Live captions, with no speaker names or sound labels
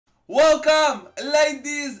Welcome,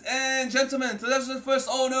 ladies and gentlemen, to the first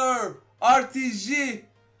owner, Fo-Rtg.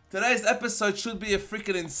 Today's episode should be a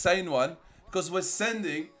freaking insane one because we're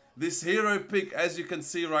sending this hero pick, as you can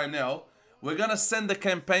see right now. We're gonna send the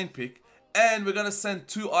campaign pick and we're gonna send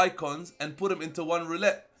 2 icons and put them into 1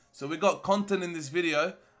 roulette. So we got content in this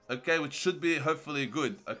video, okay, which should be hopefully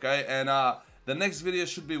good, okay? And the next video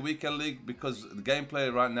should be Weekend League because the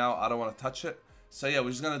gameplay right now, I don't want to touch it. So yeah,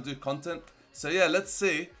 we're just gonna do content. So yeah, let's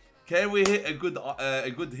see. Can we hit a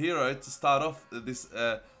good hero to start off this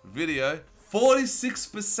video?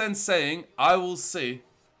 46% saying I will see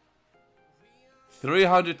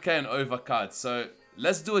 300k and over cards. So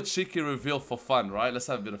let's do a cheeky reveal for fun, right? Let's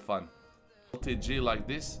have a bit of fun. Fo-Rtg like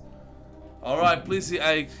this. All right, please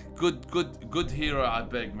a good hero, I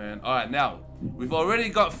beg, man. All right, now we've already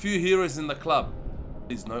got a few heroes in the club.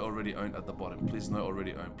 Please no already owned at the bottom. Please no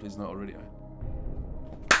already owned. Please no already owned.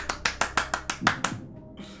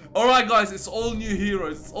 Alright guys, it's all new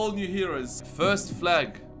heroes, it's all new heroes. First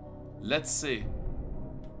flag, let's see.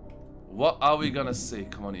 What are we gonna see?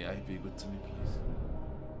 Come on EA, be good to me please.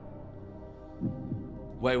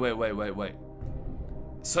 Wait.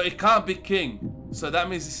 So it can't be king, so that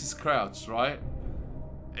means this is crouch, right?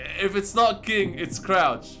 If it's not king, it's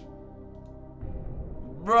crouch.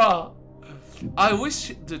 Bruh. I wish,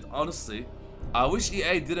 dude, honestly, I wish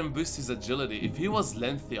EA didn't boost his agility. If he was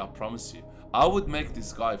lengthy, I promise you, I would make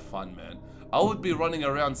this guy fun, man. I would be running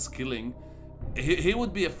around skilling. He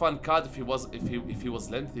would be a fun card if he was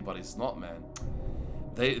lengthy, but he's not, man.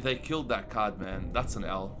 They killed that card, man. That's an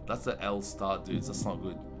L. That's an L start, dudes. That's not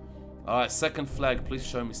good. All right, second flag. Please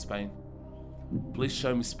show me Spain. Please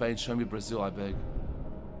show me Spain. Show me Brazil, I beg.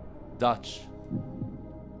 Dutch.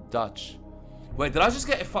 Wait, did I just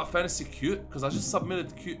get a Fat Fantasy cute? Because I just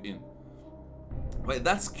submitted cute in. Wait,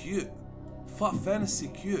 that's cute. Fat Fantasy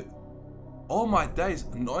cute. Oh my days,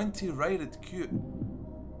 90 rated cute.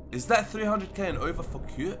 Is that 300k and over for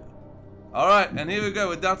cute? Alright, and here we go,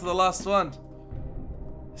 we're down to the last one.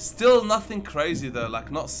 Still nothing crazy though,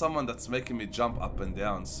 like not someone that's making me jump up and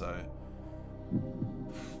down, so.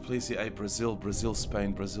 Please say Brazil,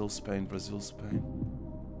 Spain.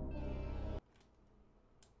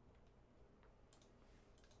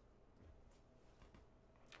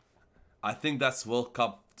 I think that's World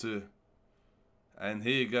Cup too. And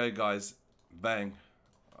here you go guys. Bang.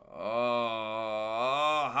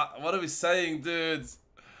 Oh, what are we saying, dudes?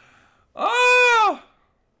 Oh!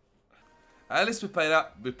 At least we paid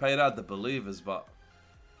out the believers, but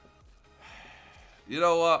you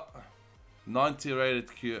know what? 90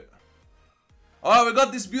 rated cute. Alright, we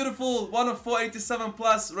got this beautiful 1 of 487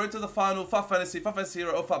 plus, road to the final, Fat Fantasy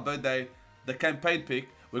Hero, or Fat Birthday, the campaign pick.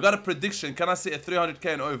 We got a prediction. Can I see a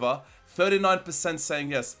 300k and over? 39%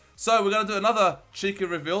 saying yes. So we're gonna do another cheeky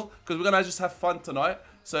reveal because we're gonna just have fun tonight.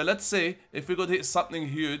 So let's see if we could hit something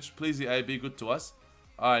huge. Please EA, be good to us.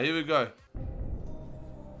 Alright, here we go.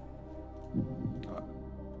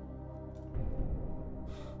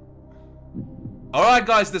 Alright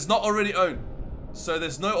guys, there's not already owned. So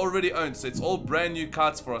there's no already owned. So it's all brand new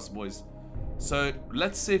cards for us boys. So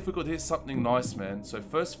let's see if we could hit something nice, man. So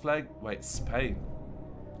first flag, wait, Spain.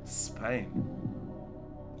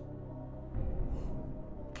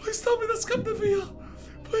 Please tell me that's Captain Villa.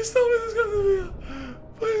 Please tell me that's Captain Villa.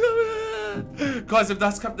 Please tell me that. Guys, if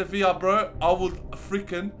that's Captain Villa, bro, I will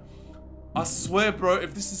freaking, I swear, bro,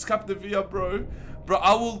 if this is Captain Villa, bro,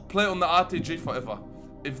 I will play on the Fo-Rtg forever.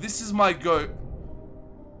 If this is my goat.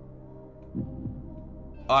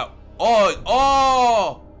 Oh,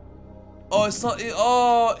 it's not,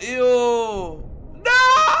 oh, ew. No!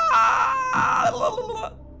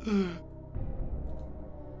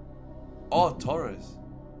 Oh, Torres.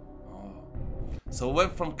 So we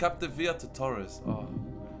went from Captain Villa to Torres. Oh.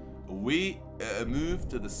 We moved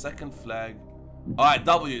to the second flag. Alright,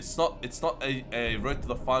 W. It's not a road to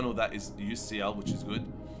the final that is UCL, which is good.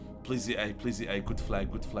 Please EA, good flag.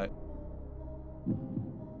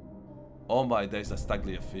 Oh my days, that's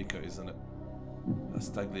Tagliafico, isn't it? That's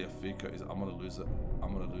Tagliafico. I'm gonna lose it.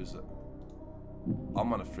 I'm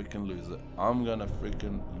gonna freaking lose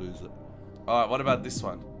it. Alright, what about this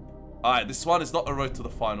one? Alright, this one is not a road to the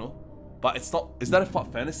final. But it's not, is that a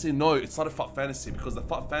Fat Fantasy? No, it's not a Fat Fantasy because the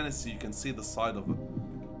Fat Fantasy, you can see the side of it.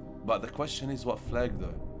 But the question is what flag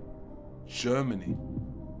though? Germany.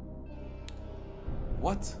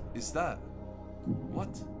 What is that?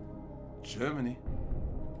 What? Germany.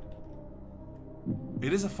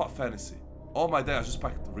 It is a Fat Fantasy. Oh my day, I just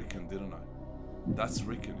packed Ricken, didn't I? That's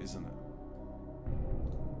Ricken, isn't it?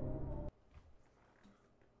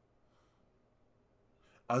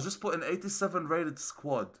 I just put an 87 rated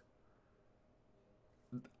squad.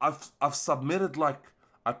 I've submitted like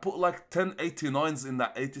I put like 10 89s in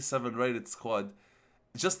that 87 rated squad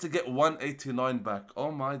just to get 189 back.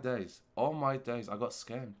 Oh my days. Oh my days. I got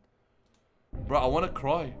scammed. Bro, I want to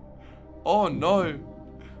cry. Oh no.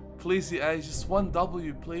 Please, EA, just one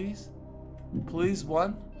W, please. Please,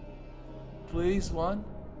 one. Please, one.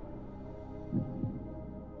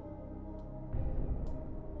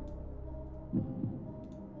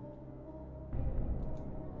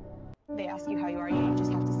 They ask you how you are, you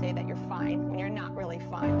just have to say that you're fine when you're not really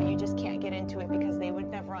fine, but you just can't get into it because they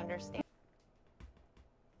would never understand.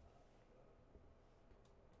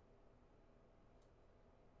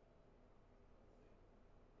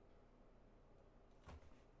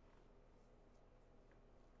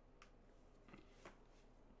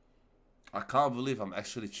 I can't believe I'm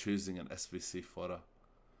actually choosing an SBC photo.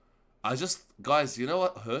 Guys, you know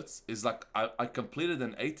what hurts? Is like, I completed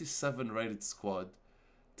an 87 rated squad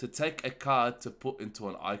to take a card to put into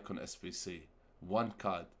an icon SBC. One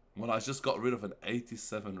card. When I just got rid of an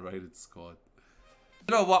 87 rated squad.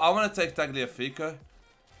 You know what? I want to take Tagliafico.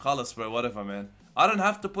 Carlos, bro, whatever, man. I don't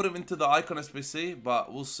have to put him into the icon SBC,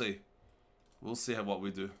 but we'll see. We'll see what we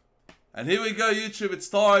do. And here we go, YouTube. It's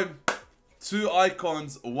time. 2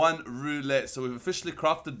 icons, 1 roulette. So we've officially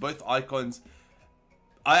crafted both icons.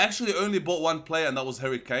 I actually only bought 1 player, and that was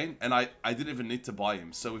Harry Kane, and I didn't even need to buy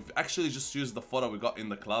him. So we've actually just used the photo we got in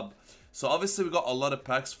the club. So obviously we got a lot of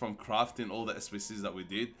packs from crafting all the SBCs that we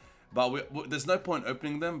did, but there's no point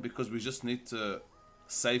opening them because we just need to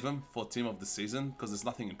save them for team of the season because there's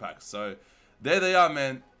nothing in packs. So there they are,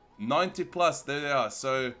 man. 90 plus, there they are.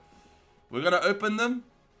 So we're gonna open them,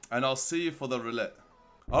 and I'll see you for the roulette.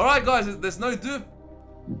 All right, guys, there's no dupe.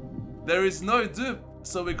 There is no dupe.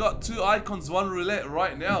 So we got 2 icons, 1 roulette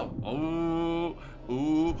right now. Oh,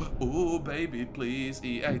 ooh, ooh, baby, please,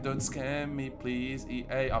 EA, don't scam me, please,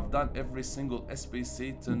 EA. I've done every single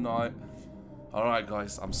SBC tonight. All right,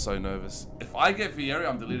 guys, I'm so nervous. If I get Vieira,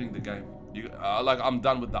 I'm deleting the game. Like, I'm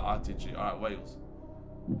done with the RTG. All right, Wales.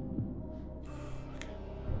 Okay.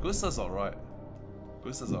 Gusta's all right.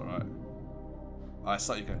 Gusta's all right. All right,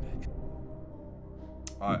 start you going.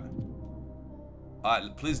 All right.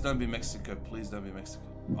 Alright, please don't be Mexico. Please don't be Mexico.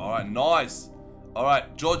 Alright, nice.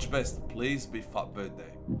 Alright, George Best, please be fat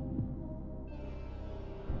birthday.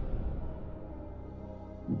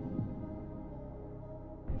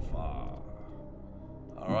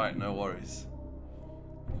 Alright, no worries.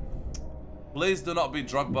 Please do not be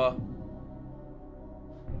Drogba.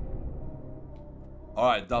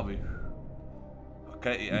 Alright, W.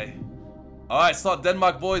 Okay, EA. Alright, start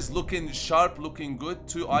Denmark, boys. Looking sharp, looking good.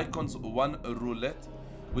 2 icons, 1 roulette.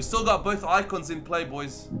 We still got both icons in play,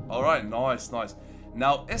 boys. Alright, nice, nice.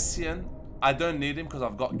 Now, Essien, I don't need him because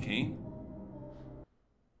I've got Keane.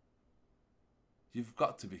 You've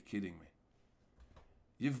got to be kidding me.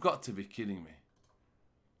 You've got to be kidding me.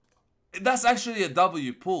 That's actually a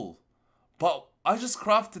W pull. But I just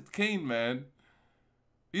crafted Keane, man.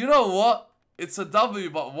 You know what? It's a W,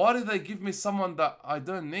 but why did they give me someone that I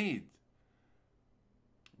don't need?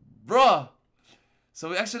 Bruh. So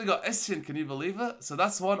we actually got Essien, can you believe it? So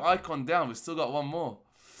that's 1 icon down. We still got 1 more.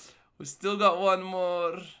 We still got 1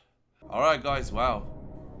 more. Alright, guys, wow.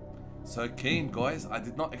 So Keane, guys, I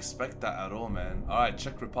did not expect that at all, man. Alright,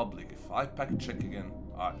 Czech Republic. If I pack Czech again.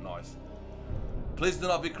 Alright, nice. Please do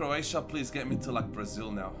not be Croatia. Please get me to like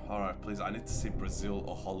Brazil now. Alright, please. I need to see Brazil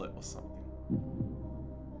or Holland or something.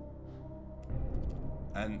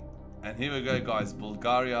 And here we go, guys.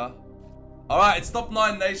 Bulgaria. Alright, it's top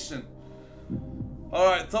 9 nation.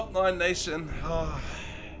 Alright, top 9 nation.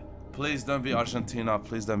 Please don't be Argentina.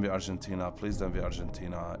 Please don't be Argentina. Please don't be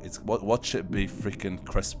Argentina. It's watch it be freaking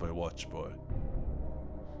Crespo. Watch, boy.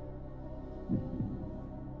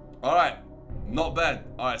 Alright, not bad.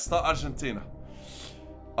 Alright, start Argentina.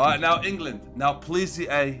 Alright, now England. Now please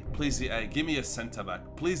EA, give me a centre back.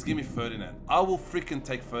 Please give me Ferdinand. I will freaking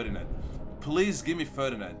take Ferdinand. Please give me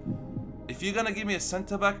Ferdinand. If you're gonna give me a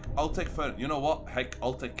centre back, I'll take Ferdinand. You know what? Heck,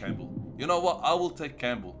 I'll take Campbell. You know what? I will take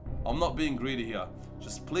Campbell. I'm not being greedy here.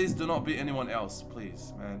 Just please do not be anyone else.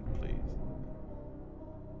 Please, man, please.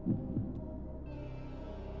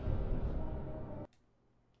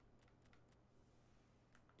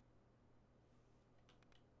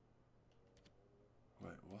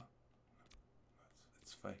 Wait, what?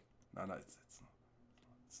 It's fake. No, it's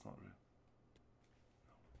not real.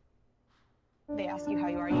 They ask you how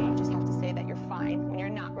you are, you just have to say that you're fine when you're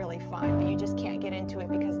not really fine, but you just can't get into it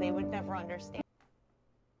because they would never understand.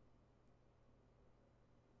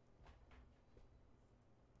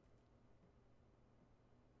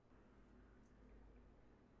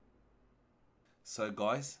 So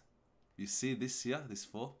guys, you see this here, this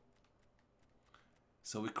 4?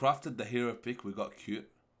 So we crafted the hero pick, we got cute.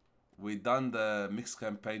 we done the mixed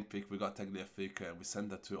campaign pick. We got Tagliafico and we sent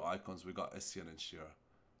the 2 icons. We got Essien and Shearer.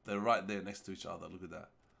 They're right there next to each other. Look at that.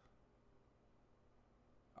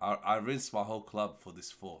 I rinsed my whole club for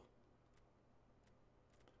this 4.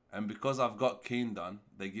 And because I've got Keane done,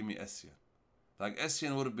 they give me Essien. Like,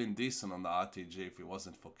 Essien would have been decent on the RTG if it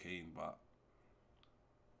wasn't for Keane, but...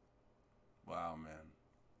 Wow, man.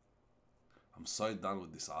 I'm so done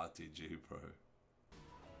with this RTG, bro.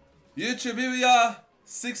 YouTube, here we are.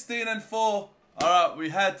 16 and 4. Alright, we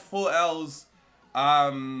had 4 L's.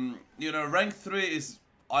 You know, rank 3 is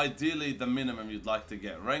ideally the minimum you'd like to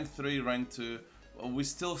get. Rank 3, rank 2. We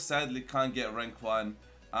still sadly can't get rank 1.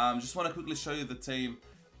 Just want to quickly show you the team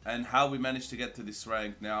and how we managed to get to this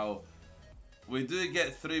rank. Now, we do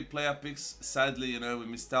get 3 player picks. Sadly, you know, we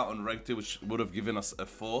missed out on rank 2, which would have given us a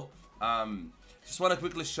 4. Just want to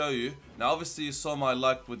quickly show you. Now, obviously, you saw my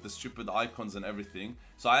luck with the stupid icons and everything.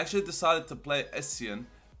 So, I actually decided to play Essien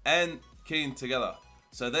and Keane together.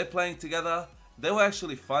 So, they're playing together. They were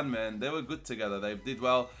actually fun, man. They were good together. They did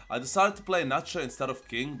well. I decided to play Nacho instead of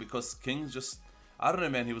King because King just... I don't know,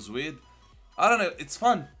 man. He was weird. I don't know. It's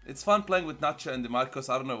fun. It's fun playing with Nacho and DeMarcos.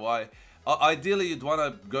 I don't know why. Ideally, you'd want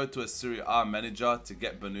to go to a Serie A manager to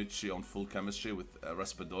get Bonucci on full chemistry with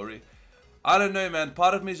Raspadori. I don't know, man.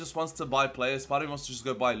 Part of me just wants to buy players. Part of me wants to just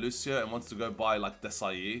go buy Lucio and wants to go buy like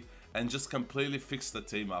Desailly and just completely fix the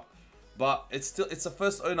team up. But it's a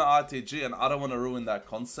first owner RTG and I don't want to ruin that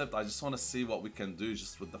concept. I just want to see what we can do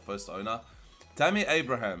just with the first owner. Tammy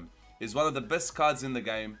Abraham is one of the best cards in the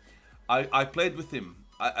game. I played with him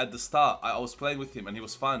at the start. I was playing with him and he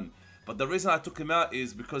was fun. But the reason I took him out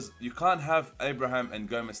is because you can't have Abraham and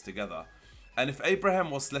Gomez together. And if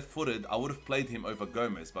Abraham was left-footed, I would have played him over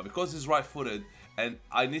Gomez. But because he's right-footed, and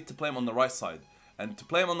I need to play him on the right side. And to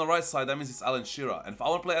play him on the right side, that means it's Alan Shearer. And if I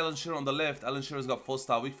want to play Alan Shearer on the left, Alan Shearer's got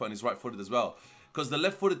 4-star weak foot and he's right-footed as well. Because the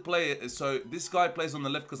left-footed player, so this guy plays on the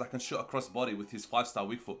left because I can shoot across body with his 5-star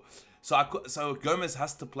weak foot. So Gomez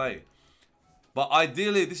has to play. But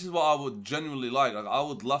ideally, this is what I would genuinely like. I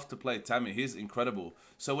would love to play Tammy. He's incredible.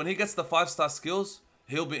 So when he gets the 5-star skills,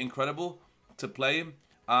 he'll be incredible to play him.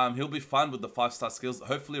 He'll be fun with the 5-star skills.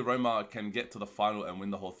 Hopefully, Roma can get to the final and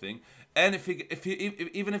win the whole thing. And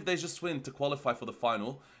even if they just win to qualify for the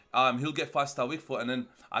final, he'll get 5-star weak foot, and then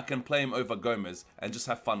I can play him over Gomez and just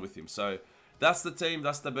have fun with him. So that's the team.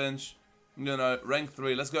 That's the bench. You know, rank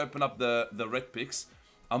 3. Let's go open up the red picks.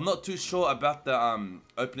 I'm not too sure about the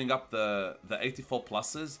opening up the 84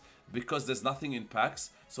 pluses because there's nothing in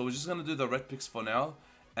packs. So we're just gonna do the red picks for now,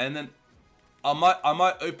 and then I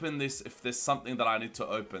might open this if there's something that I need to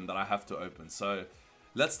open that I have to open. So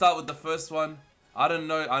let's start with the first one. I don't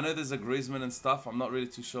know. I know there's a Griezmann and stuff. I'm not really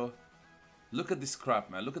too sure. Look at this crap,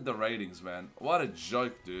 man. Look at the ratings, man. What a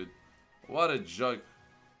joke, dude. What a joke.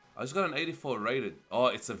 I just got an 84 rated. Oh,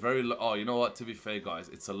 it's a very low. Oh, you know what? To be fair, guys,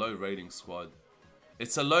 it's a low rating squad.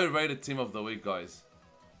 It's a low rated team of the week, guys.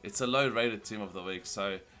 It's a low rated team of the week.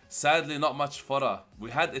 So sadly, not much fodder. We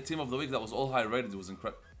had a team of the week that was all high rated. It was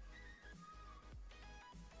incredible.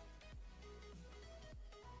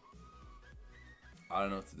 I don't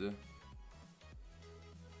know what to do.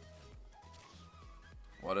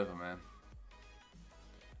 Whatever, man.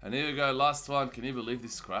 And here we go, last one. Can you believe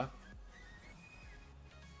this crap?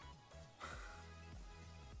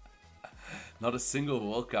 Not a single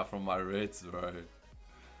walkout from my Reds, bro.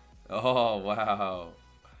 Oh, wow.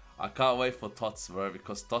 I can't wait for Tots, bro,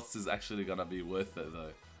 because Tots is actually gonna be worth it,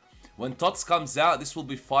 though. When Tots comes out, this will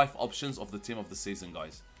be 5 options of the team of the season,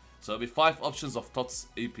 guys. So it'll be 5 options of Tots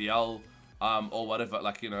EPL, or whatever,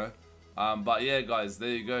 like, you know. But yeah, guys, there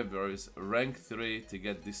you go, bros. Rank 3 to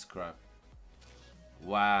get this crap.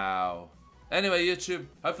 Wow. Anyway, YouTube,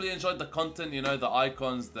 hopefully you enjoyed the content, you know, the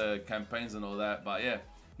icons, the campaigns and all that. But yeah,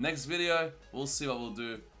 next video, we'll see what we'll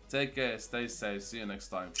do. Take care, stay safe, see you next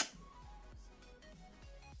time.